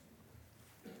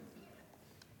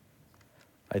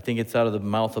I think it's out of the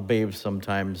mouth of babes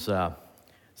sometimes, some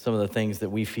of the things that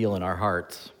we feel in our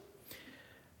hearts.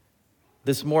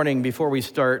 This morning, before we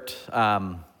start,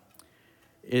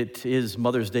 it is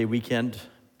Mother's Day weekend,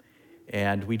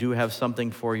 and we do have something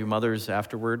for you mothers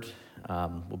afterward.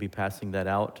 We'll be passing that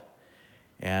out.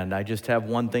 And I just have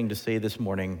one thing to say this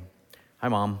morning. Hi,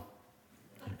 Mom.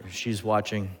 She's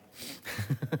watching.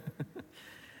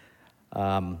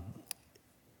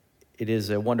 It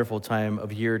is a wonderful time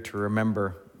of year to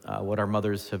remember what our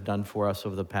mothers have done for us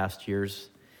over the past years,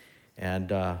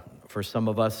 and for some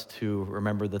of us to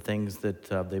remember the things that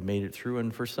they've made it through,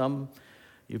 and for some,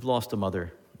 you've lost a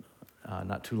mother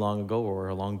not too long ago or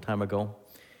a long time ago,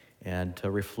 and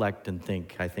to reflect and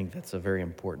think. I think that's a very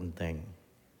important thing.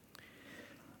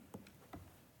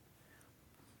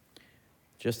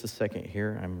 Just a second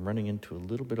here. I'm running into a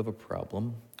little bit of a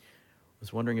problem. I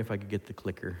was wondering if I could get the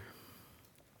clicker.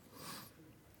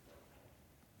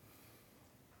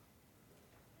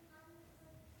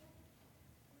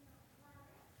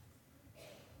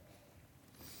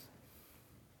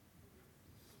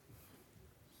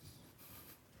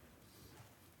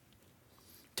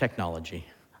 Technology.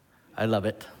 I love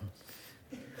it.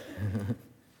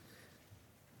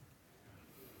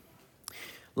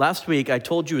 Last week, I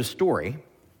told you a story,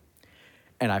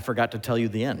 and I forgot to tell you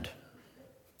the end. Do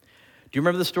you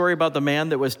remember the story about the man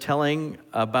that was telling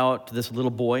about this little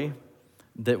boy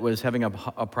that was having a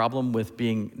problem with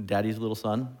being daddy's little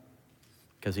son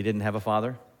because he didn't have a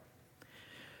father?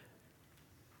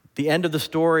 The end of the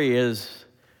story is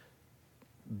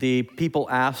the people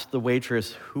asked the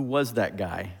waitress, who was that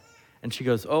guy? And she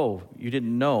goes, oh, you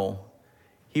didn't know.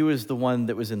 He was the one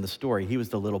that was in the story. He was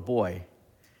the little boy.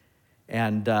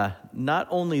 And not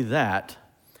only that,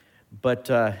 but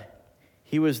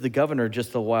he was the governor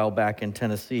just a while back in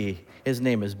Tennessee. His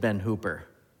name is Ben Hooper.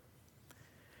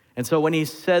 And so when he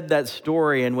said that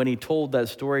story and when he told that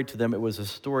story to them, it was a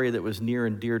story that was near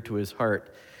and dear to his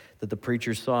heart, that the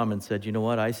preacher saw him and said, you know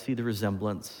what, I see the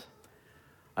resemblance.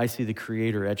 I see the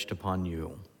Creator etched upon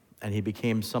you. And he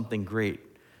became something great.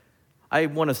 I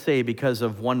want to say because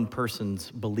of one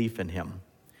person's belief in him.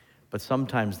 But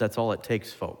sometimes that's all it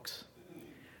takes, folks.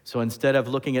 So instead of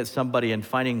looking at somebody and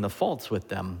finding the faults with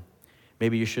them,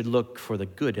 maybe you should look for the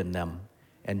good in them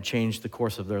and change the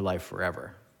course of their life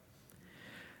forever.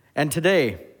 And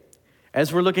today,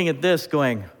 as we're looking at this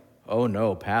going, oh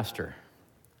no, Pastor.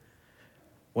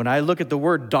 When I look at the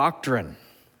word doctrine,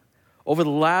 over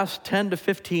the last 10 to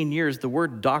 15 years, the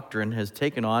word doctrine has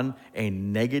taken on a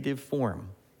negative form.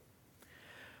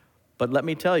 But let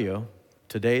me tell you,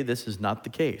 today this is not the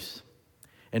case.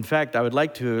 In fact, I would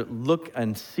like to look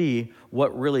and see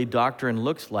what really doctrine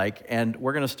looks like, and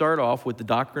we're going to start off with the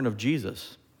doctrine of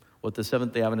Jesus, what the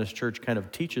Seventh-day Adventist Church kind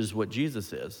of teaches what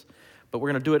Jesus is. But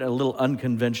we're going to do it in a little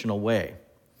unconventional way.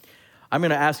 I'm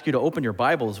going to ask you to open your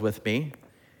Bibles with me.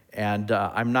 And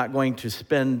I'm not going to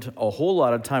spend a whole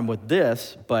lot of time with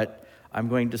this, but I'm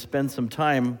going to spend some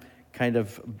time kind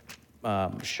of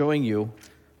showing you,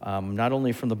 not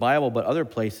only from the Bible, but other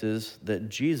places, that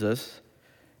Jesus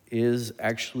is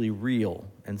actually real.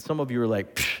 And some of you are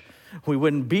like, we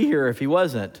wouldn't be here if he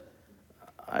wasn't.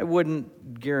 I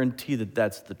wouldn't guarantee that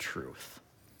that's the truth.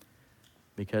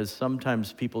 Because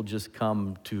sometimes people just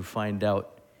come to find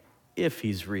out if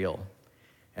he's real.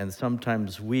 And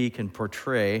sometimes we can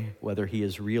portray whether he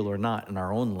is real or not in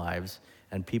our own lives,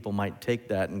 and people might take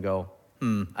that and go,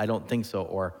 I don't think so,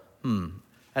 or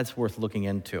that's worth looking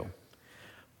into.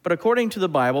 But according to the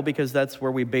Bible, because that's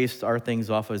where we base our things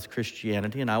off as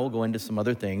Christianity, and I will go into some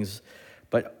other things,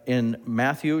 but in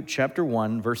Matthew chapter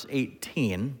 1, verse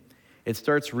 18, it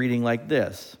starts reading like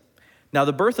this. Now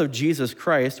the birth of Jesus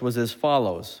Christ was as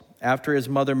follows. After his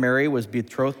mother Mary was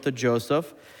betrothed to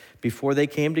Joseph, before they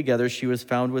came together, she was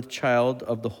found with child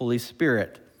of the Holy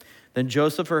Spirit. Then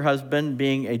Joseph, her husband,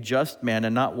 being a just man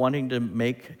and not wanting to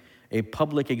make a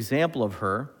public example of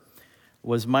her,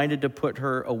 was minded to put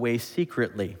her away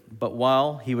secretly. But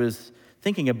while he was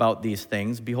thinking about these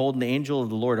things, behold, an angel of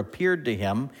the Lord appeared to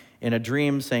him in a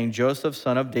dream, saying, Joseph,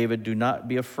 son of David, do not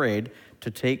be afraid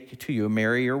to take to you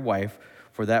Mary, your wife,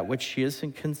 for that which she is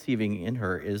conceiving in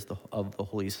her is of the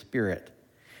Holy Spirit.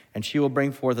 And she will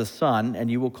bring forth a son,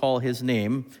 and you will call his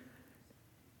name,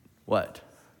 what?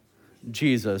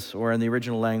 Jesus, or in the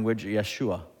original language,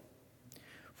 Yeshua.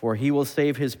 For he will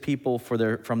save his people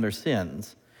from their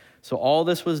sins. So all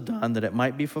this was done that it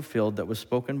might be fulfilled that was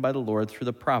spoken by the Lord through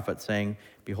the prophet, saying,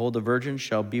 Behold, the virgin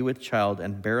shall be with child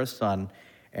and bear a son,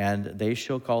 and they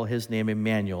shall call his name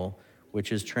Emmanuel,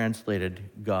 which is translated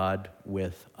God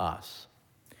with us.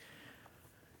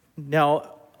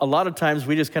 Now, a lot of times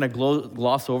we just kind of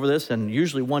gloss over this, and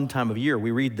usually one time of year we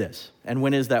read this. And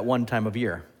when is that one time of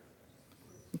year?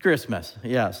 Christmas,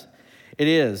 yes, it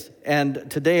is. And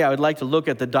today I would like to look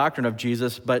at the doctrine of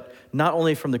Jesus, but not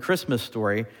only from the Christmas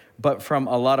story, but from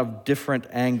a lot of different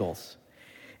angles.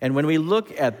 And when we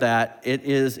look at that, it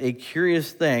is a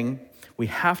curious thing. We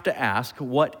have to ask,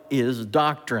 what is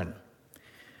doctrine?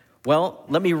 Well,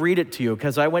 let me read it to you,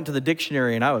 because I went to the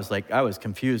dictionary and I was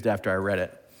confused after I read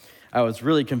it. I was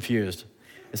really confused.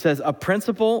 It says, a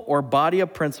principle or body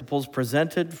of principles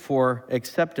presented for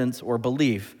acceptance or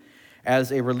belief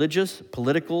as a religious,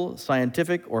 political,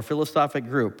 scientific, or philosophic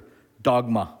group,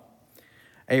 dogma.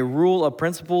 A rule of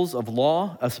principles of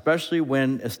law, especially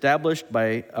when established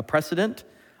by a precedent,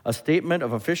 a statement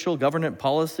of official government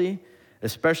policy,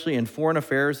 especially in foreign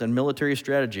affairs and military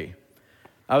strategy.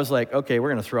 I was like, okay, we're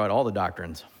going to throw out all the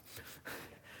doctrines.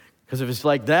 Because if it's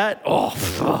like that,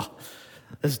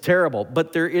 this is terrible.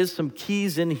 But there is some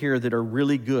keys in here that are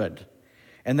really good.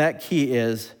 And that key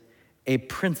is a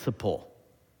principle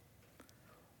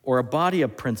or a body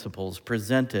of principles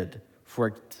presented for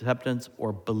acceptance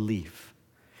or belief.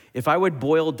 If I would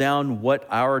boil down what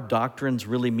our doctrines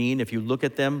really mean, if you look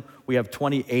at them, we have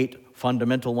 28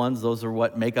 fundamental ones. Those are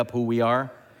what make up who we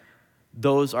are.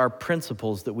 Those are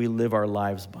principles that we live our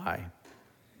lives by.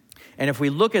 And if we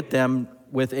look at them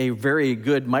with a very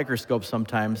good microscope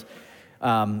sometimes,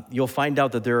 you'll find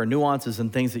out that there are nuances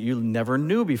and things that you never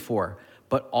knew before.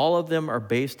 But all of them are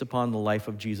based upon the life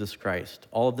of Jesus Christ.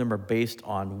 All of them are based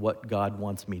on what God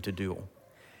wants me to do.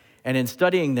 And in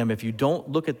studying them, if you don't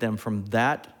look at them from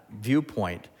that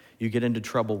viewpoint, you get into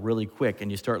trouble really quick, and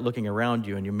you start looking around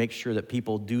you and you make sure that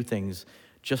people do things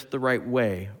just the right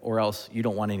way, or else you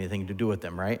don't want anything to do with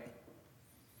them, right?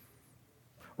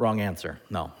 Wrong answer,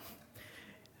 no.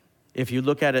 If you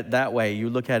look at it that way, you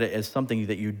look at it as something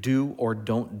that you do or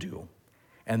don't do.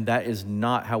 And that is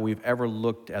not how we've ever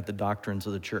looked at the doctrines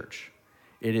of the church.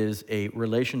 It is a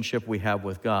relationship we have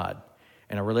with God.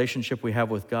 And a relationship we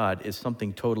have with God is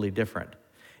something totally different.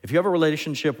 If you have a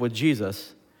relationship with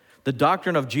Jesus, the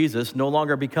doctrine of Jesus no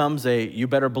longer becomes a, you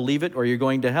better believe it or you're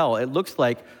going to hell. It looks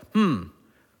like,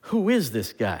 who is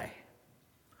this guy?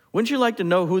 Wouldn't you like to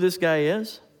know who this guy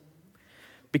is?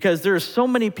 Because there's so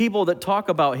many people that talk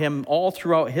about him all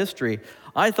throughout history.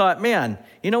 I thought, man,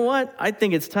 you know what? I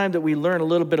think it's time that we learn a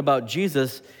little bit about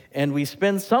Jesus, and we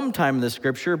spend some time in the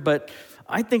scripture, but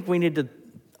I think we need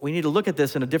to look at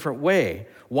this in a different way.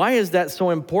 Why is that so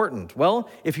important? Well,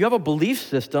 if you have a belief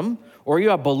system or you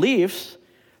have beliefs,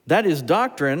 that is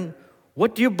doctrine.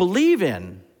 What do you believe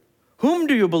in? Whom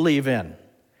do you believe in?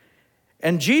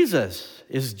 And Jesus,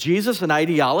 is Jesus an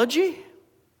ideology?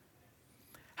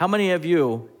 How many of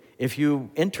you, if you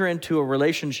enter into a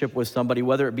relationship with somebody,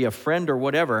 whether it be a friend or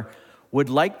whatever, would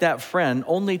like that friend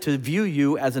only to view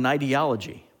you as an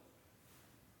ideology?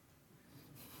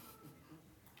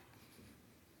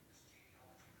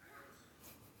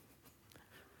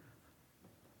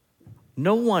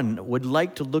 No one would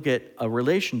like to look at a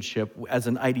relationship as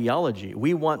an ideology.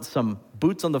 We want some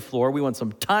boots on the floor. We want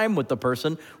some time with the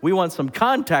person. We want some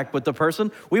contact with the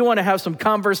person. We want to have some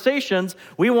conversations.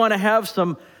 We want to have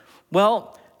some,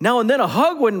 well, now and then a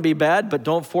hug wouldn't be bad, but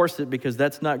don't force it, because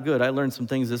that's not good. I learned some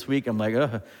things this week. I'm like,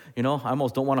 I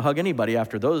almost don't want to hug anybody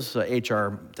after those HR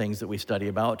things that we study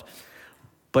about.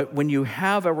 But when you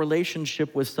have a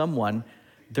relationship with someone,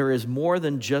 there is more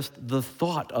than just the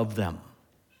thought of them.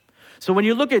 So when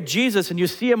you look at Jesus and you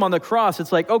see him on the cross,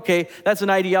 it's like, okay, that's an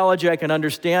ideology I can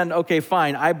understand. Okay,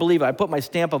 fine, I believe it. I put my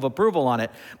stamp of approval on it.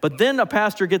 But then a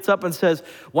pastor gets up and says,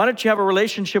 why don't you have a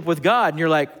relationship with God? And you're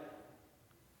like,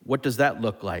 what does that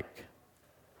look like?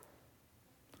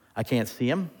 I can't see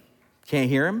him, can't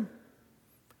hear him.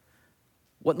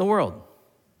 What in the world?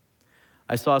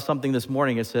 I saw something this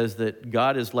morning. It says that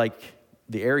God is like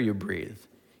the air you breathe.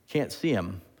 Can't see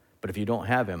him, but if you don't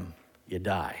have him, you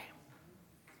die.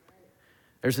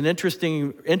 There's an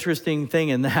interesting thing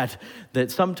in that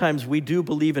sometimes we do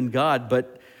believe in God,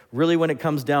 but really when it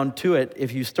comes down to it,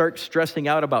 if you start stressing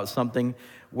out about something,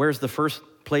 where's the first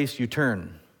place you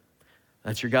turn?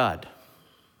 That's your God.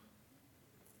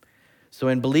 So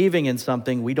in believing in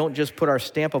something, we don't just put our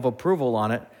stamp of approval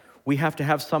on it. We have to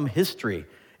have some history.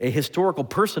 A historical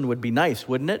person would be nice,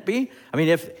 wouldn't it be? I mean,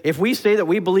 if we say that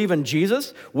we believe in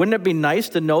Jesus, wouldn't it be nice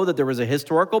to know that there was a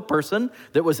historical person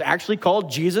that was actually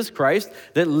called Jesus Christ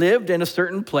that lived in a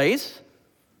certain place?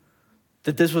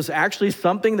 That this was actually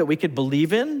something that we could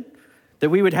believe in? That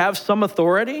we would have some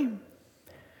authority?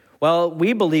 Well,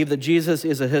 we believe that Jesus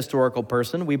is a historical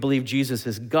person. We believe Jesus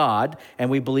is God,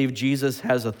 and we believe Jesus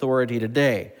has authority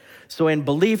today. So in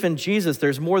belief in Jesus,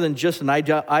 there's more than just an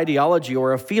ideology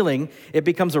or a feeling. It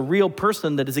becomes a real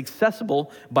person that is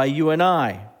accessible by you and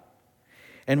I.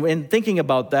 And in thinking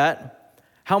about that,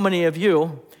 how many of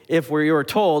you, if you were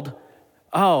told,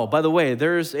 oh, by the way,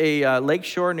 there's a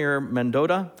lakeshore near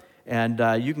Mendota,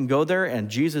 and you can go there, and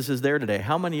Jesus is there today.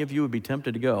 How many of you would be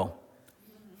tempted to go?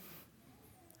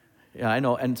 Yeah, I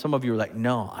know. And some of you are like,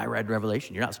 no, I read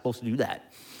Revelation. You're not supposed to do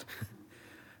that.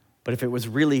 But if it was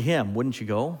really him, wouldn't you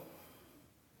go?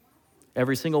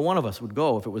 Every single one of us would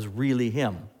go if it was really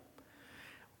him.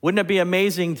 Wouldn't it be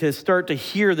amazing to start to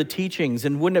hear the teachings?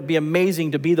 And wouldn't it be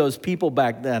amazing to be those people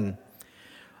back then?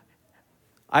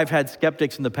 I've had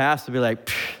skeptics in the past to be like,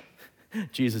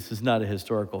 Jesus is not a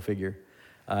historical figure.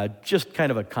 Just kind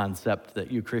of a concept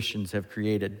that you Christians have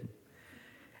created.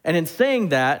 And in saying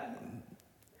that,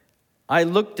 I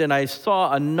looked and I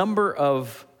saw a number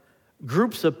of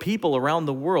groups of people around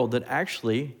the world that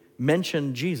actually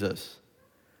mention Jesus.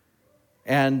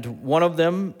 And one of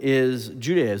them is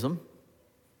Judaism.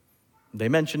 They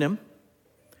mention him.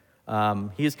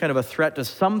 He is kind of a threat to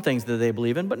some things that they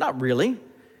believe in, but not really.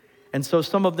 And so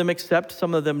some of them accept,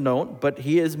 some of them don't, but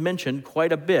he is mentioned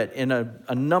quite a bit in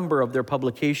a number of their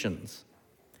publications.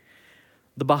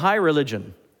 The Baha'i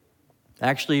religion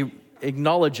actually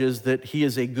acknowledges that he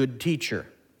is a good teacher.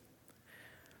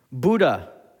 Buddha,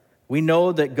 we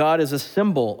know that God is a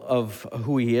symbol of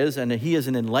who he is, and that he is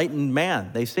an enlightened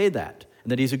man. They say that,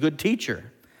 and that he's a good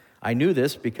teacher. I knew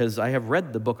this because I have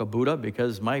read the book of Buddha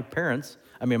because my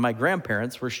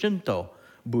grandparents were Shinto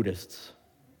Buddhists.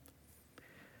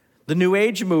 The New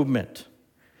Age movement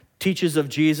teaches of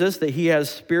Jesus that he has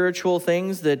spiritual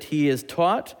things that he is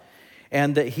taught,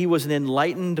 and that he was an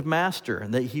enlightened master,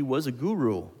 and that he was a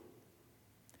guru.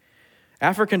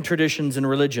 African traditions and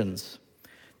religions,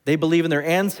 they believe in their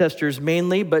ancestors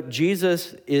mainly, but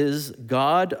Jesus is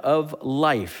God of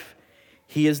life.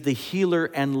 He is the healer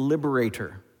and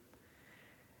liberator.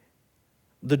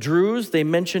 The Druze, they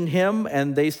mention him,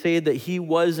 and they say that he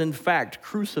was in fact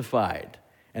crucified,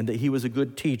 and that he was a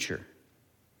good teacher.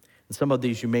 And some of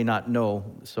these you may not know,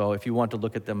 so if you want to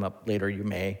look at them up later, you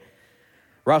may.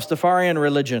 Rastafarian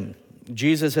religion,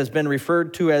 Jesus has been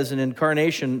referred to as an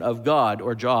incarnation of God,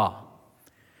 or Jah.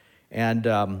 And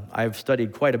I've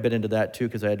studied quite a bit into that too,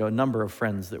 because I had a number of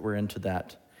friends that were into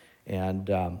that. And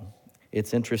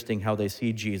it's interesting how they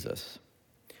see Jesus.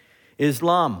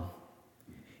 Islam,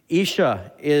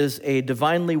 Isha is a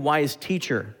divinely wise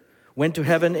teacher, went to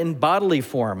heaven in bodily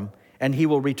form, and he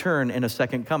will return in a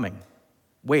second coming.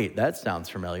 Wait, that sounds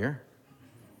familiar.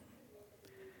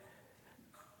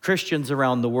 Christians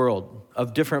around the world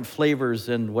of different flavors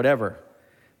and whatever.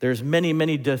 There's many,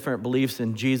 many different beliefs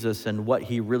in Jesus and what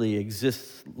he really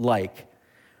exists like.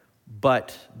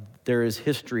 But there is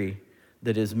history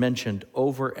that is mentioned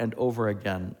over and over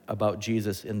again about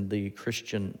Jesus in the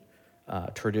Christian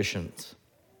traditions.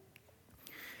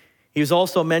 He was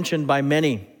also mentioned by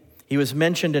many. He was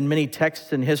mentioned in many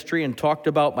texts in history and talked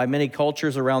about by many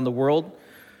cultures around the world.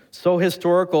 So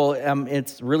historical,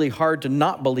 it's really hard to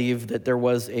not believe that there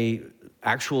was a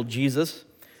actual Jesus.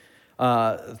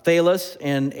 Thales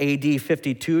in AD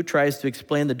 52 tries to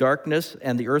explain the darkness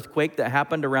and the earthquake that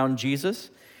happened around Jesus,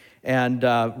 and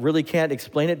really can't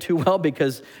explain it too well,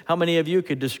 because how many of you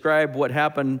could describe what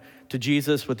happened to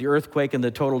Jesus with the earthquake and the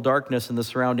total darkness in the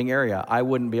surrounding area? I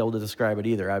wouldn't be able to describe it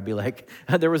either. I'd be like,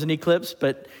 there was an eclipse,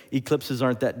 but eclipses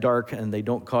aren't that dark and they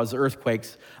don't cause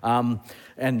earthquakes.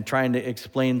 And trying to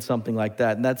explain something like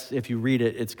that. And that's, if you read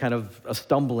it, it's kind of a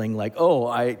stumbling, like,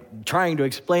 I'm trying to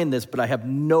explain this, but I have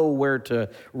nowhere to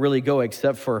really go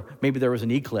except for maybe there was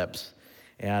an eclipse.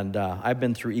 And I've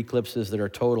been through eclipses that are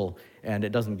total, and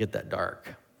it doesn't get that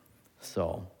dark.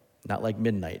 So, not like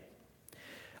midnight.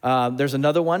 There's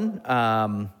another one.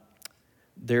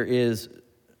 There is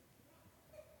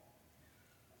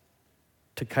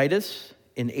Tacitus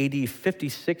in AD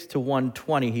 56 to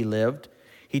 120 he lived.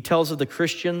 He tells of the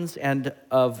Christians and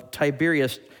of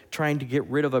Tiberius trying to get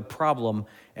rid of a problem,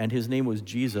 and his name was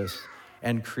Jesus,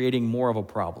 and creating more of a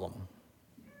problem.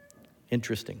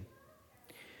 Interesting.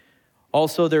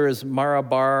 Also, there is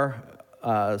Marabar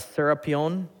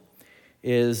Serapion,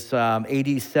 is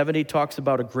AD 70, talks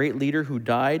about a great leader who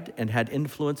died and had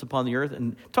influence upon the earth,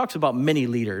 and talks about many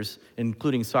leaders,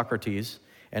 including Socrates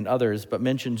and others, but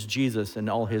mentions Jesus and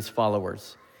all his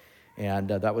followers. And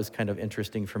that was kind of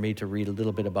interesting for me to read a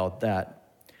little bit about that.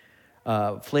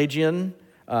 Pelagian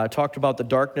talked about the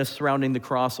darkness surrounding the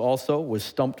cross also, was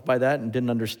stumped by that and didn't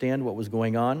understand what was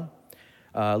going on.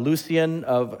 Lucian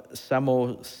of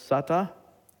Samosata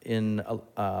in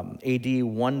AD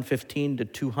 115 to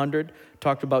 200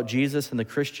 talked about Jesus and the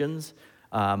Christians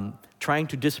trying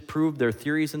to disprove their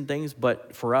theories and things,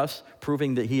 but for us,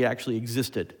 proving that he actually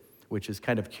existed, which is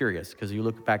kind of curious because you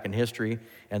look back in history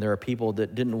and there are people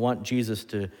that didn't want Jesus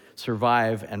to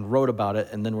survive and wrote about it,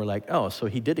 and then we're like, oh, so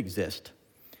he did exist.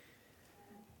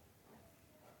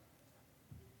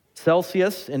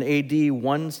 Celsius in AD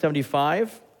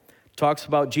 175 talks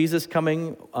about Jesus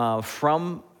coming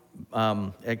from,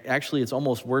 actually it's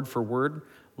almost word for word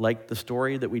like the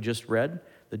story that we just read,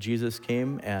 that Jesus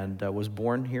came and was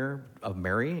born here of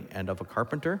Mary and of a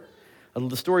carpenter.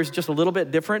 The story is just a little bit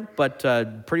different, but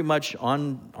pretty much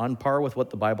on par with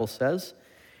what the Bible says,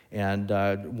 and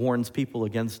warns people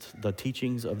against the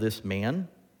teachings of this man.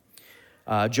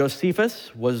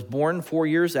 Josephus was born 4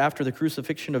 years after the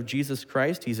crucifixion of Jesus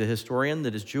Christ. He's a historian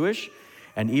that is Jewish,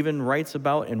 and even writes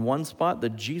about in one spot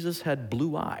that Jesus had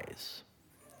blue eyes.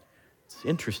 It's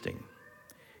interesting.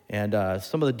 And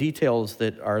some of the details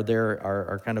that are there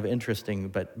are kind of interesting,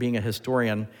 but being a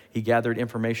historian, he gathered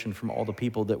information from all the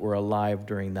people that were alive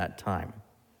during that time.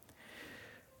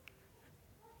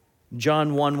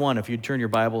 John 1:1, if you'd turn your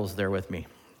Bibles there with me.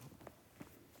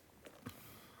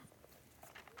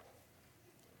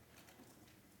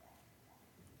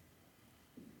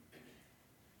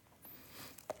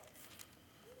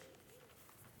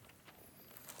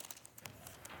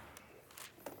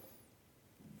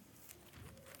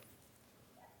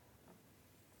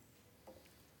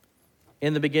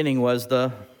 In the beginning was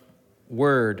the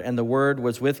Word, and the Word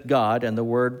was with God, and the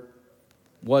Word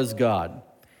was God.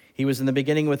 He was in the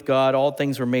beginning with God. All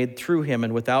things were made through him,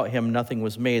 and without him nothing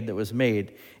was made that was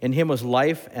made. In him was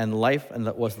life, and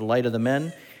that was the light of the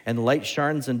men. And the light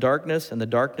shines in darkness, and the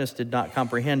darkness did not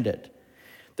comprehend it.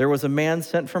 There was a man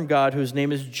sent from God whose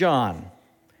name is John,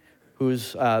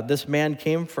 this man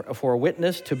came for a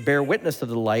witness, to bear witness of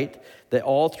the light, that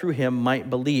all through him might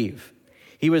believe.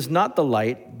 He was not the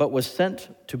light, but was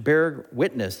sent to bear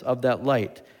witness of that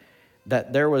light,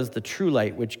 that there was the true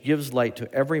light, which gives light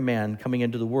to every man coming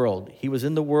into the world. He was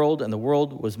in the world, and the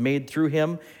world was made through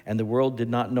him, and the world did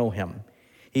not know him.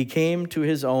 He came to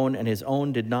his own, and his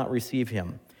own did not receive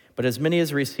him. But as many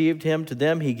as received him, to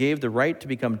them he gave the right to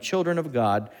become children of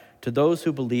God, to those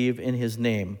who believe in his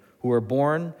name, who were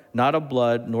born not of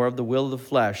blood, nor of the will of the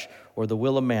flesh, or the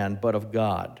will of man, but of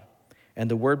God. And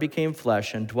the Word became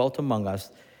flesh and dwelt among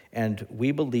us, and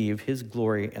we believe his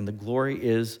glory, and the glory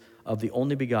is of the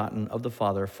only begotten of the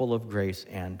Father, full of grace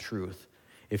and truth.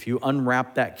 If you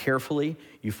unwrap that carefully,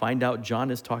 you find out John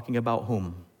is talking about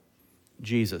whom?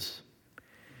 Jesus.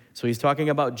 So he's talking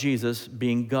about Jesus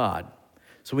being God.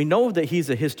 So we know that he's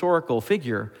a historical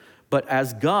figure, but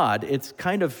as God, it's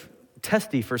kind of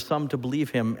testy for some to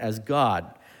believe him as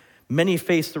God. Many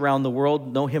faiths around the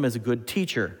world know him as a good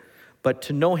teacher, but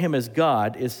to know him as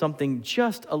God is something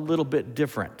just a little bit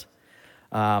different.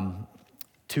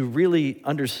 To really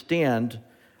understand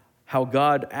how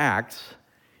God acts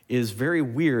is very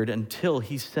weird until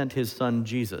he sent his son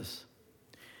Jesus.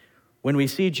 When we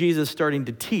see Jesus starting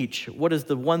to teach, what is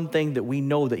the one thing that we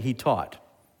know that he taught?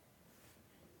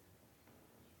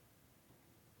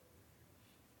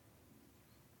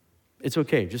 It's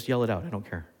okay, just yell it out, I don't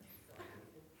care.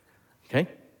 Okay?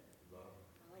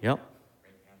 Yep.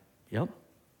 Yep.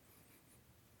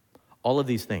 All of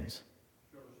these things.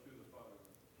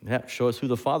 Yeah, show us who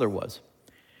the Father was.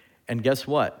 And guess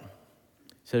what?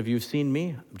 He said, if you've seen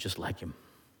me, I'm just like him.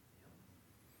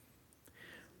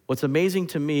 What's amazing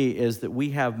to me is that we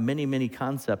have many, many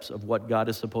concepts of what God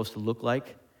is supposed to look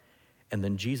like, and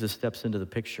then Jesus steps into the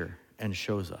picture and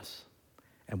shows us.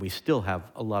 And we still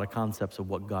have a lot of concepts of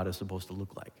what God is supposed to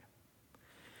look like.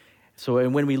 So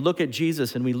and when we look at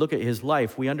Jesus and we look at his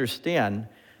life, we understand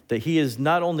that he is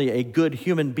not only a good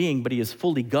human being, but he is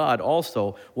fully God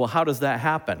also. Well, how does that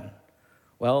happen?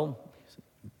 Well,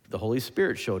 the Holy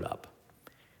Spirit showed up.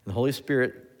 And the Holy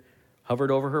Spirit hovered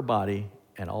over her body,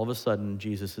 and all of a sudden,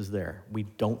 Jesus is there. We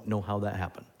don't know how that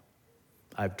happened.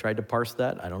 I've tried to parse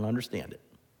that. I don't understand it.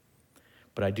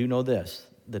 But I do know this,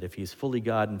 that if he's fully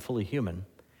God and fully human,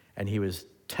 and he was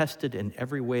tested in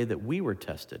every way that we were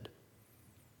tested,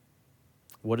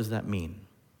 what does that mean?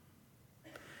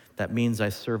 That means I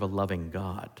serve a loving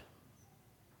God.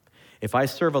 If I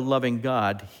serve a loving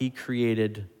God, he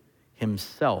created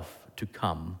himself to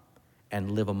come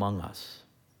and live among us.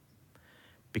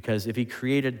 Because if he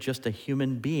created just a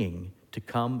human being to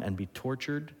come and be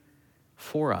tortured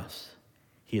for us,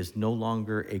 he is no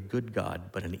longer a good God,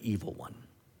 but an evil one.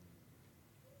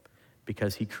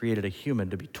 Because he created a human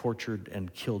to be tortured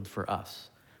and killed for us.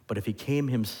 But if he came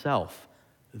himself,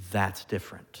 that's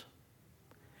different.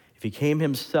 If he came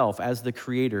himself as the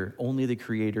creator, only the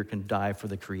creator can die for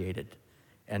the created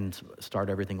and start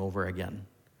everything over again.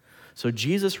 So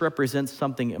Jesus represents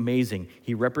something amazing.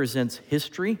 He represents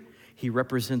history. He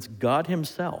represents God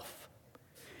himself.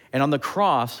 And on the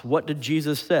cross, what did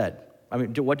Jesus say?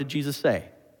 What did Jesus say?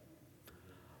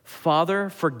 Father,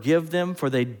 forgive them, for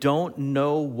they don't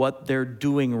know what they're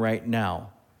doing right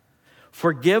now.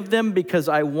 Forgive them because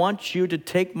I want you to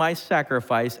take my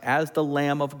sacrifice as the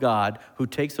Lamb of God who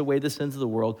takes away the sins of the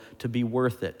world to be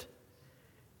worth it.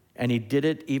 And he did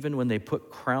it even when they put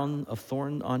crown of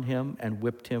thorn on him and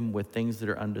whipped him with things that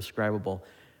are undescribable,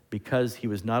 because he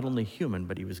was not only human,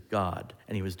 but he was God,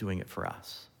 and he was doing it for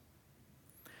us.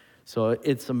 So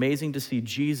it's amazing to see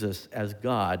Jesus as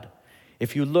God.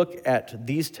 If you look at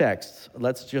these texts,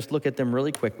 let's just look at them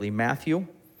really quickly. Matthew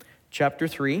chapter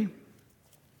 3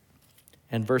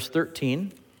 and verse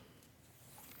 13.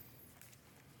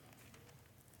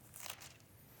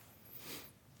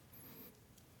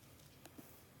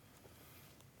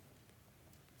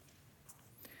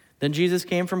 Then Jesus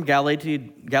came from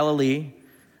Galilee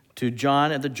to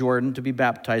John at the Jordan to be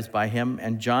baptized by him,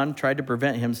 and John tried to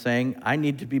prevent him, saying, I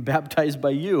need to be baptized by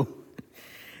you,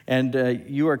 and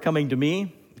you are coming to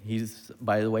me.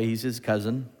 By the way, he's his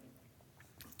cousin.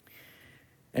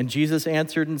 And Jesus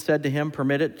answered and said to him,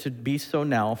 permit it to be so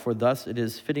now, for thus it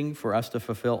is fitting for us to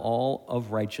fulfill all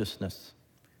of righteousness.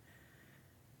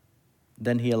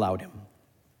 Then he allowed him.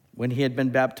 When he had been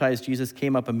baptized, Jesus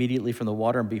came up immediately from the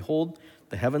water, and behold,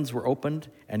 the heavens were opened,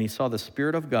 and he saw the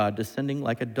Spirit of God descending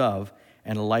like a dove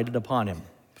and alighted upon him,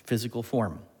 physical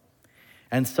form.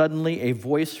 And suddenly a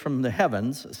voice from the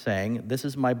heavens saying, this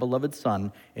is my beloved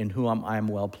Son, in whom I am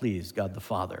well pleased, God the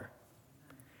Father.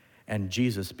 And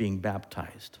Jesus being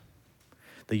baptized.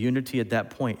 The unity at that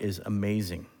point is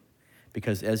amazing,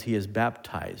 because as he is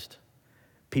baptized,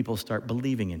 people start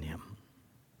believing in him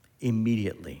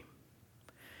immediately,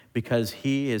 because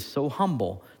he is so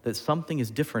humble that something is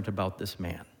different about this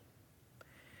man.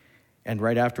 And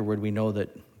right afterward, we know that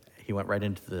he went right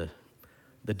into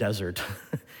the desert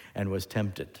and was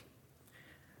tempted.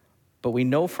 But we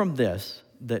know from this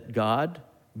that God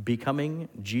becoming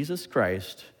Jesus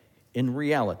Christ in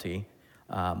reality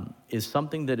is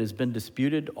something that has been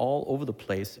disputed all over the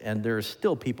place, and there are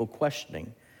still people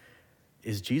questioning,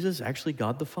 is Jesus actually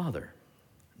God the Father?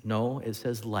 No, it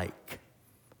says like,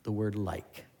 the word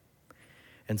like.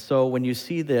 And so when you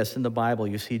see this in the Bible,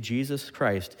 you see Jesus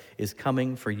Christ is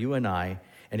coming for you and I.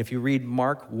 And if you read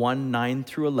Mark 1, 9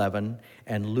 through 11,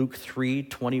 and Luke 3,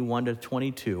 21 to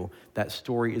 22, that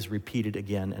story is repeated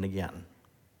again and again.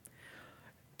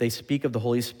 They speak of the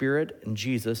Holy Spirit and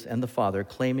Jesus and the Father,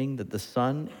 claiming that the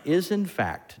Son is in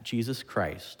fact Jesus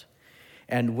Christ.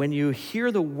 And when you hear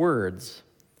the words,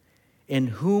 in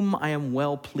whom I am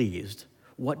well pleased,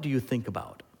 what do you think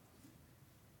about?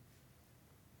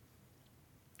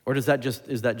 Or is that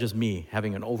just me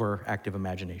having an overactive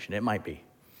imagination? It might be.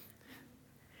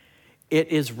 It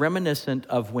is reminiscent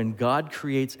of when God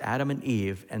creates Adam and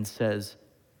Eve and says,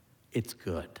 it's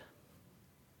good.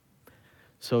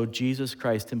 So Jesus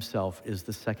Christ himself is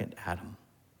the second Adam,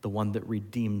 the one that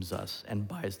redeems us and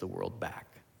buys the world back.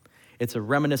 It's a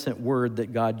reminiscent word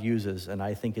that God uses, and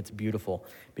I think it's beautiful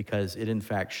because it in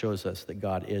fact shows us that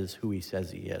God is who he says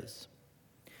he is.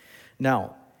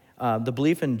 Now, the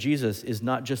belief in Jesus is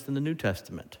not just in the New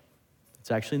Testament.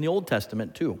 It's actually in the Old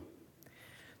Testament too.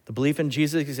 The belief in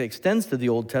Jesus extends to the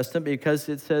Old Testament because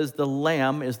it says the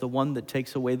Lamb is the one that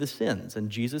takes away the sins. And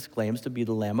Jesus claims to be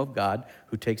the Lamb of God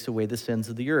who takes away the sins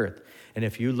of the earth. And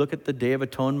if you look at the Day of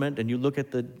Atonement and you look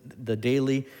at the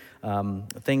daily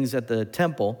things at the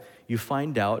temple, you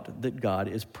find out that God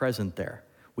is present there.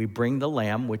 We bring the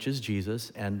Lamb, which is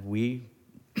Jesus, and we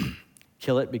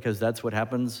kill it because that's what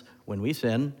happens when we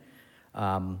sin.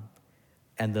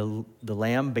 And the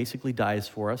lamb basically dies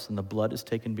for us, and the blood is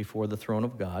taken before the throne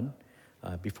of God,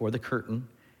 before the curtain,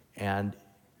 and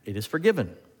it is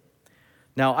forgiven.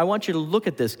 Now, I want you to look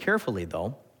at this carefully,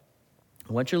 though.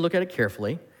 I want you to look at it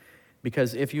carefully,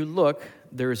 because if you look,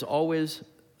 there's always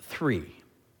three.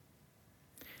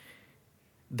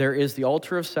 There is the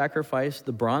altar of sacrifice,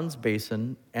 the bronze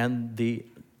basin, and the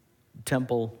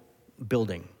temple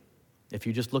building, if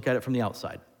you just look at it from the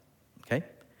outside, okay?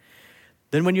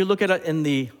 Then when you look at it in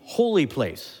the holy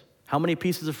place, how many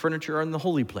pieces of furniture are in the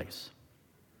holy place?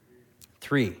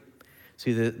 3.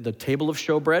 See the table of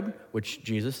showbread, which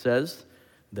Jesus says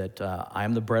that I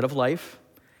am the bread of life,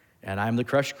 and I am the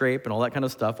crushed grape, and all that kind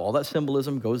of stuff. All that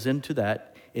symbolism goes into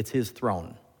that. It's his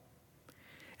throne.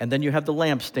 And then you have the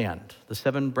lampstand. The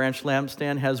 7-branch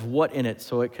lampstand has what in it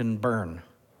so it can burn?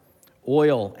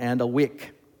 Oil and a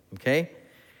wick, okay?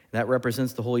 That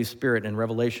represents the Holy Spirit. In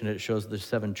Revelation, it shows the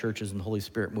 7 churches and the Holy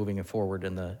Spirit moving forward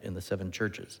in the 7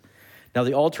 churches. Now,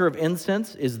 the altar of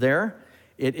incense is there.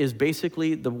 It is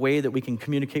basically the way that we can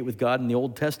communicate with God in the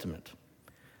Old Testament.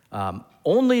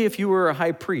 Only if you were a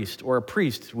high priest or a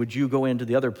priest would you go into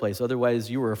the other place. Otherwise,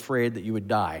 you were afraid that you would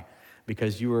die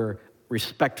because you were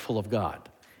respectful of God.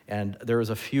 And there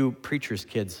was a few preachers'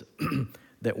 kids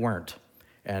that weren't,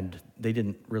 and they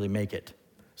didn't really make it.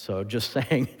 So just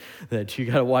saying that you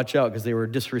got to watch out because they were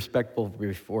disrespectful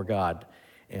before God,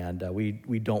 and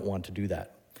we don't want to do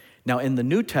that. Now, in the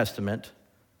New Testament,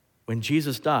 when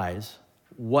Jesus dies,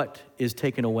 what is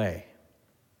taken away?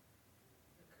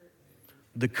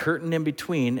 The curtain in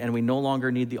between, and we no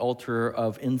longer need the altar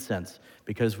of incense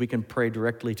because we can pray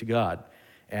directly to God.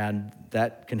 And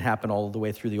that can happen all the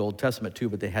way through the Old Testament too,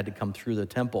 but they had to come through the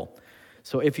temple.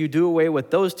 So if you do away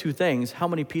with those two things, how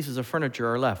many pieces of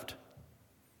furniture are left?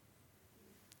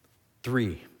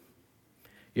 3.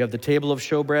 You have the table of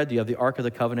showbread, you have the Ark of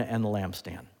the Covenant, and the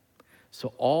lampstand.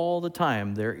 So all the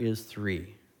time there is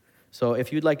 3. So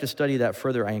if you'd like to study that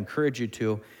further, I encourage you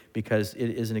to, because it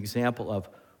is an example of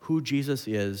who Jesus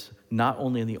is, not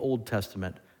only in the Old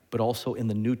Testament, but also in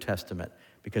the New Testament,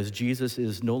 because Jesus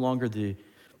is no longer the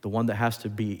one that has to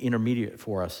be intermediate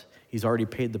for us. He's already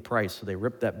paid the price, so they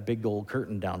ripped that big old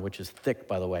curtain down, which is thick,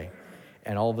 by the way,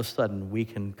 and all of a sudden we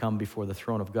can come before the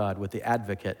throne of God with the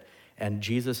advocate, and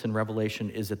Jesus in Revelation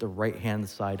is at the right-hand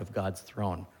side of God's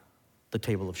throne, the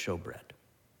table of showbread.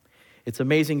 It's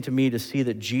amazing to me to see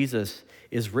that Jesus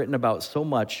is written about so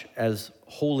much as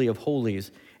Holy of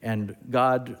Holies, and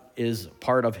God is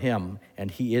part of him,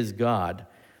 and he is God,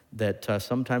 that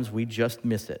sometimes we just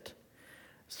miss it.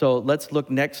 So let's look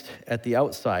next at the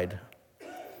outside.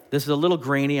 This is a little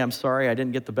grainy. I'm sorry, I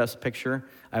didn't get the best picture.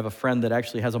 I have a friend that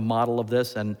actually has a model of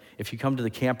this, and if you come to the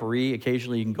camporee,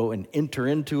 occasionally you can go and enter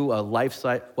into a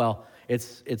life-size, well,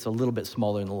 it's a little bit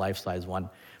smaller than the life-size one,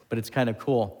 but it's kind of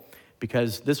cool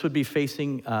because this would be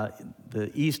facing,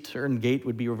 the eastern gate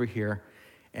would be over here,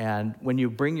 and when you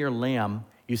bring your lamb,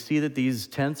 you see that these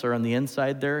tents are on the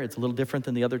inside there. It's a little different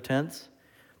than the other tents.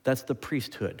 That's the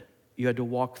priesthood. You had to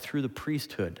walk through the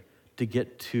priesthood to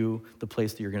get to the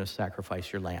place that you're going to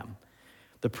sacrifice your lamb.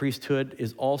 The priesthood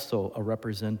is also a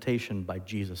representation by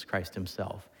Jesus Christ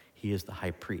himself. He is the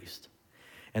high priest.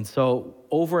 And so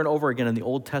over and over again in the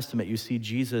Old Testament, you see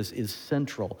Jesus is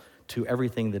central to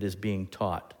everything that is being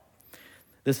taught.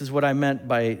 This is what I meant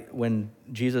by when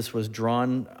Jesus was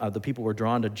drawn, the people were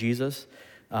drawn to Jesus.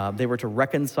 They were to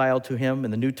reconcile to him.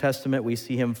 In the New Testament, we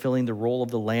see him filling the role of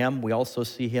the Lamb. We also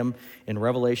see him in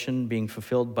Revelation being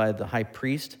fulfilled by the high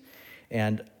priest.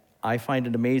 And I find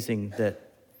it amazing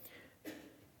that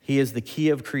he is the key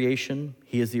of creation.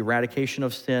 He is the eradication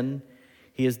of sin.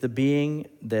 He is the being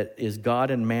that is God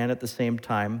and man at the same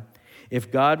time.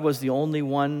 If God was the only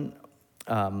one,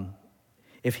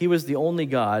 if he was the only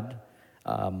God,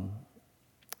 I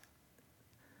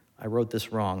wrote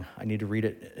this wrong. I need to read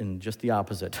it in just the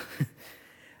opposite.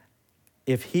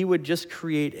 If he would just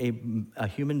create a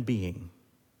human being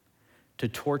to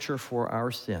torture for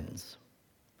our sins,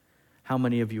 how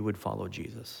many of you would follow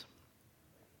Jesus?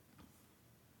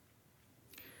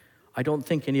 I don't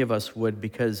think any of us would,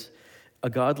 because a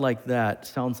God like that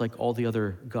sounds like all the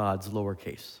other gods,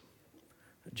 lowercase,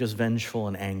 just vengeful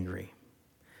and angry.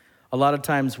 A lot of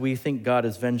times we think God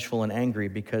is vengeful and angry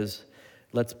because,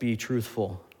 let's be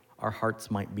truthful, our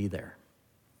hearts might be there.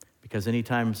 Because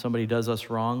anytime somebody does us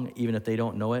wrong, even if they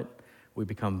don't know it, we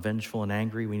become vengeful and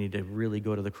angry. We need to really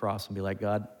go to the cross and be like,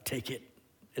 God, take it.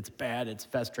 It's bad, it's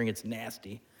festering, it's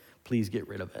nasty. Please get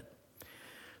rid of it.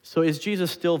 So is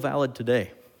Jesus still valid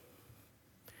today?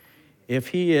 If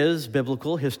he is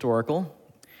biblical, historical,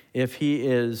 if he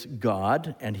is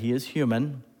God and he is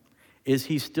human, is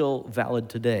he still valid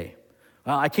today?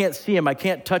 Well, I can't see him, I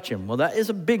can't touch him. Well, that is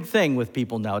a big thing with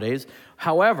people nowadays.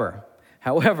 However,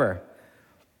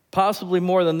 possibly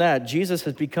more than that, Jesus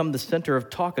has become the center of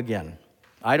talk again.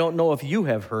 I don't know if you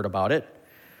have heard about it,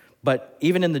 but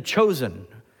even in The Chosen,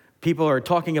 people are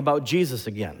talking about Jesus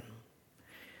again.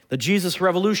 The Jesus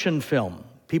Revolution film,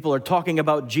 people are talking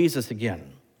about Jesus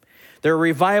again. There are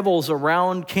revivals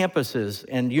around campuses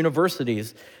and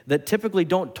universities that typically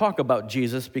don't talk about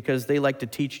Jesus because they like to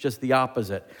teach just the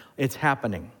opposite. It's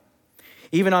happening.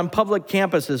 Even on public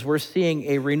campuses, we're seeing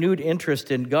a renewed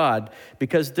interest in God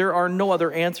because there are no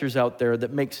other answers out there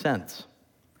that make sense.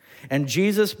 And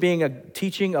Jesus being a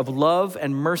teaching of love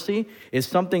and mercy is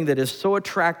something that is so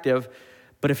attractive,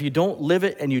 but if you don't live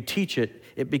it and you teach it,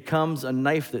 it becomes a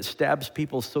knife that stabs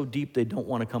people so deep they don't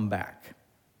want to come back.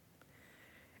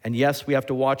 And yes, we have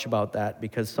to watch about that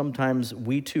because sometimes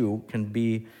we too can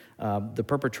be the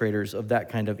perpetrators of that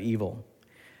kind of evil.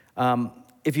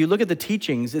 If you look at the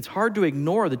teachings, it's hard to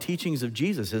ignore the teachings of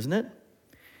Jesus, isn't it?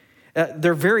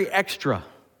 They're very extra.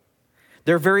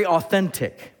 They're very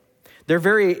authentic. They're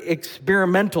very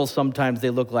experimental sometimes, they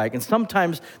look like. And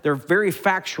sometimes they're very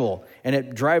factual, and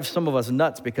it drives some of us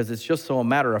nuts because it's just so a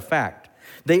matter of fact.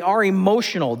 They are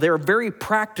emotional. They're very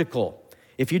practical.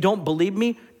 If you don't believe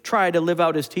me, try to live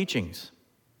out his teachings.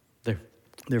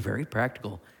 They're very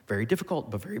practical, very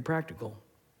difficult, but very practical.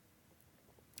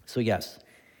 So yes,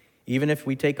 even if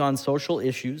we take on social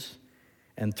issues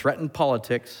and threaten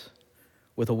politics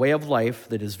with a way of life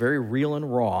that is very real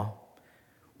and raw,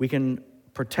 we can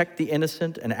protect the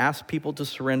innocent and ask people to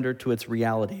surrender to its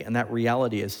reality, and that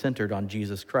reality is centered on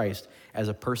Jesus Christ as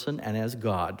a person and as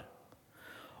God.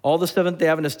 All the Seventh-day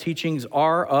Adventist teachings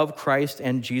are of Christ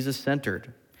and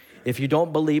Jesus-centered. If you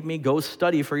don't believe me, go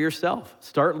study for yourself.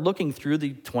 Start looking through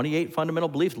the 28 fundamental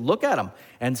beliefs. Look at them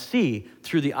and see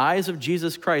through the eyes of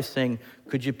Jesus Christ saying,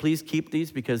 could you please keep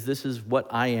these because this is what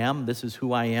I am, this is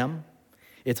who I am?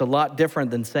 It's a lot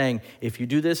different than saying, if you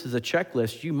do this as a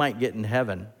checklist, you might get in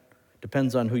heaven.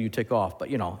 Depends on who you tick off, but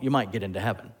you might get into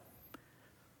heaven.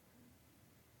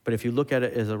 But if you look at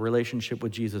it as a relationship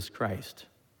with Jesus Christ,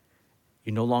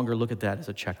 you no longer look at that as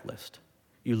a checklist.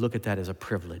 You look at that as a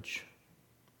privilege.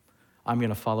 I'm going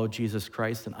to follow Jesus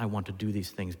Christ, and I want to do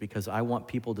these things because I want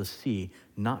people to see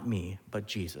not me, but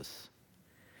Jesus.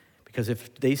 Because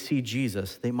if they see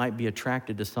Jesus, they might be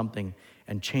attracted to something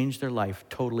and change their life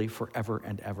totally forever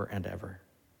and ever and ever.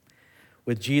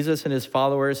 With Jesus and his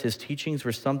followers, his teachings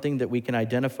were something that we can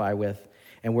identify with,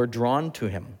 and we're drawn to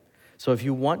him. So if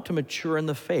you want to mature in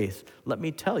the faith, let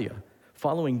me tell you,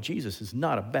 following Jesus is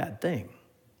not a bad thing.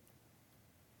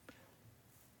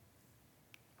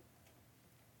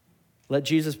 Let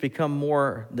Jesus become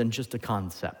more than just a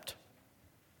concept,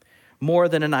 more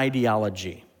than an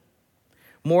ideology,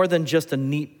 more than just a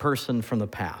neat person from the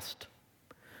past.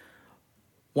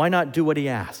 Why not do what he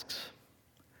asks?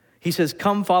 He says,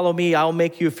 come follow me, I'll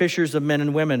make you fishers of men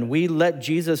and women. We let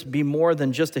Jesus be more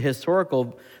than just a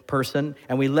historical person,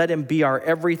 and we let him be our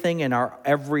everything and our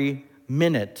every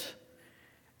minute,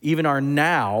 even our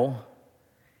now,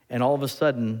 and all of a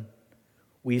sudden,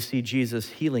 we see Jesus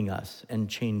healing us and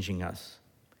changing us.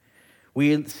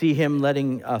 We see him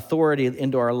letting authority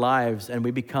into our lives, and we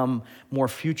become more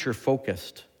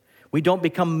future-focused. We don't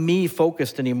become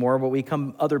me-focused anymore, but we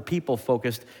become other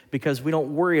people-focused because we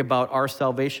don't worry about our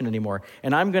salvation anymore.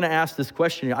 And I'm going to ask this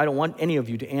question. I don't want any of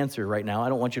you to answer right now. I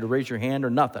don't want you to raise your hand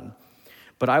or nothing.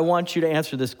 But I want you to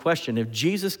answer this question. If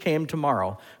Jesus came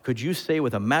tomorrow, could you say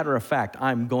with a matter of fact,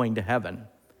 I'm going to heaven?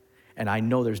 And I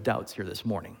know there's doubts here this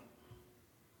morning.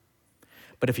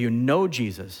 But if you know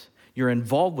Jesus, you're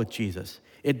involved with Jesus,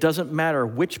 it doesn't matter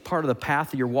which part of the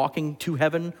path you're walking to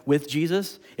heaven with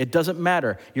Jesus. It doesn't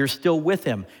matter. You're still with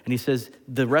him. And he says,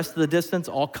 the rest of the distance,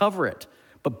 I'll cover it.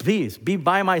 But please, be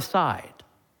by my side.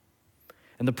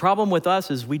 And the problem with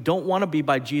us is we don't want to be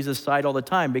by Jesus' side all the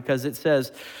time because it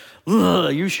says,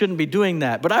 you shouldn't be doing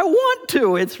that. But I want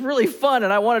to. It's really fun,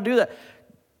 and I want to do that.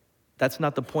 That's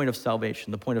not the point of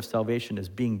salvation. The point of salvation is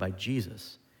being by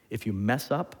Jesus. If you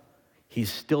mess up, he's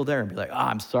still there and be like,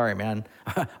 I'm sorry, man.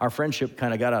 Our friendship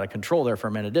kind of got out of control there for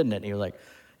a minute, didn't it? And you're like,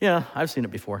 yeah, I've seen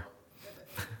it before.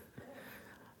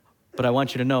 But I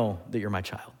want you to know that you're my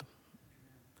child.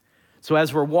 So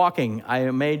as we're walking, I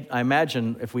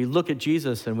imagine if we look at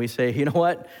Jesus and we say, you know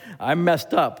what? I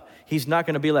messed up. He's not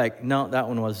going to be like, no, that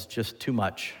one was just too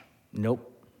much. Nope.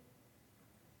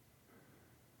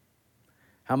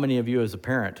 How many of you as a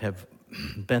parent have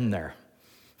been there?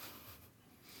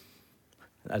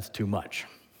 That's too much.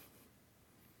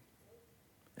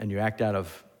 And you act out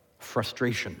of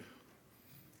frustration.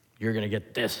 You're going to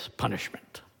get this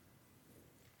punishment.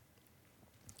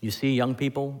 You see, young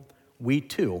people, we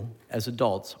too, as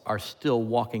adults, are still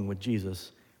walking with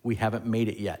Jesus. We haven't made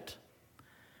it yet.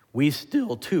 We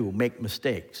still, too, make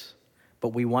mistakes. But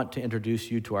we want to introduce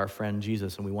you to our friend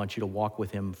Jesus, and we want you to walk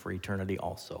with him for eternity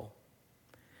also.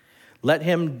 Let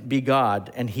him be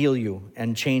God and heal you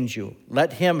and change you.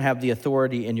 Let him have the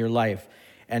authority in your life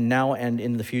and now and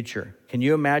in the future. Can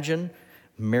you imagine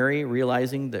Mary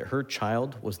realizing that her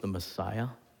child was the Messiah?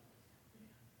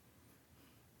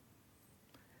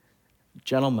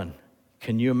 Gentlemen,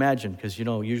 can you imagine? Because,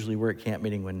 usually we're at camp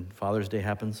meeting when Father's Day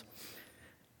happens.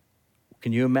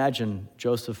 Can you imagine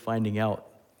Joseph finding out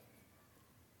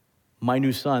my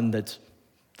new son, that's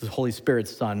the Holy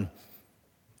Spirit's son,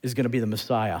 is going to be the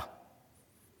Messiah?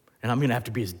 And I'm going to have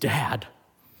to be his dad.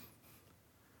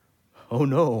 Oh,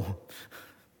 no.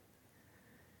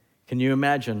 Can you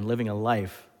imagine living a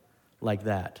life like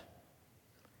that?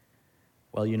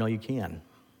 Well, you can.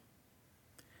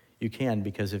 You can,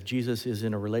 because if Jesus is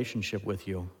in a relationship with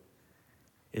you,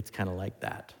 it's kind of like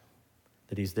that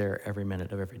he's there every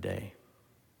minute of every day.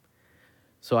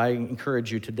 So I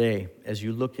encourage you today, as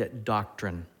you look at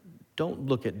doctrine, don't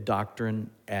look at doctrine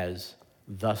as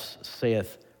thus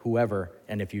saith whoever,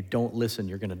 and if you don't listen,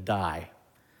 you're going to die.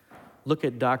 Look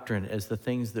at doctrine as the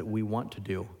things that we want to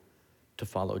do to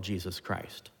follow Jesus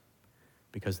Christ,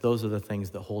 because those are the things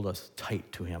that hold us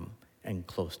tight to him and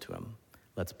close to him.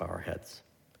 Let's bow our heads.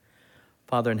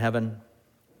 Father in heaven,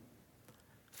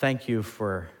 thank you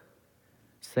for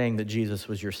saying that Jesus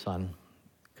was your son,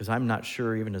 because I'm not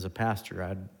sure, even as a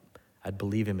pastor, I'd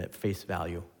believe him at face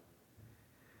value.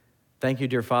 Thank you,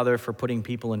 dear Father, for putting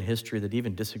people in history that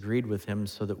even disagreed with him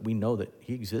so that we know that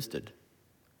he existed.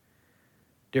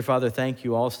 Dear Father, thank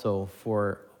you also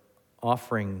for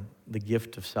offering the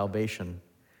gift of salvation,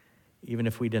 even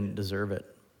if we didn't deserve it.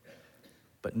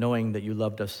 But knowing that you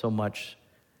loved us so much,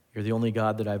 you're the only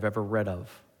God that I've ever read of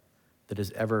that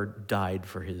has ever died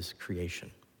for his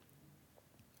creation.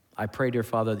 I pray, dear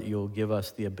Father, that you'll give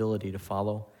us the ability to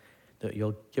follow, that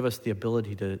you'll give us the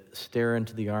ability to stare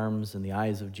into the arms and the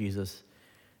eyes of Jesus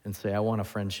and say, I want a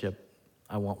friendship.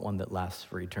 I want one that lasts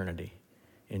for eternity.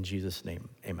 In Jesus' name,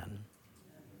 amen.